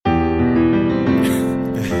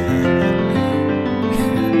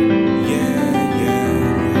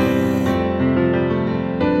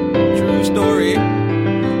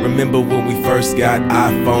first got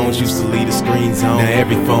iPhones, used to leave the screens on. Now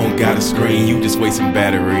every phone got a screen, you just wasting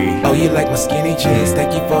battery. Oh, you like my skinny jeans,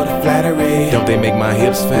 thank you for the flattery. Don't they make my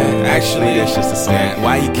hips fat? Actually, that's just a snack.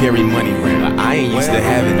 Why you carry money around? I ain't used to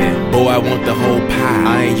having it. Boy, I want the whole pie,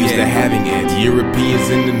 I ain't used to having it. The Europeans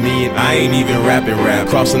into me and I ain't even rapping rap.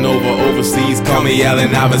 Crossing over overseas, call me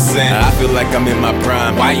Allen Iverson. I feel like I'm in my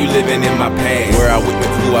prime. Why you living in my past? Where I with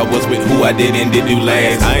who I was with, who I did and did do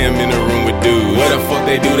last. I am in the room with dudes. Where the fuck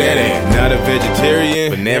they do that at? Not a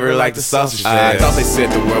vegetarian, but never liked the sausage fast. I thought they said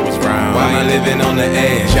the world was round. Why am I living on the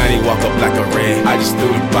edge? Johnny walk up like a red. I just threw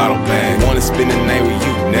the bottle back. Wanna spend the night with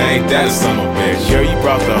you? Now ain't that a summer bitch? Girl, you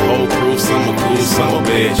brought the whole crew, summer cool, summer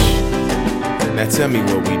bitch. Now tell me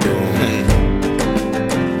what we doing.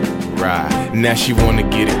 Right. Now she wanna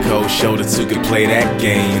get a cold shoulder so we can play that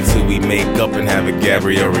game until we make up and have a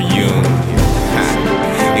Gabrielle reunion.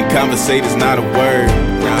 And conversate is not a word,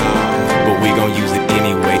 but we gon' use it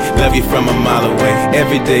anyway. Love you from a mile away.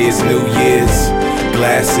 Every day is New Year's.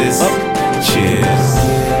 Glasses up, cheers.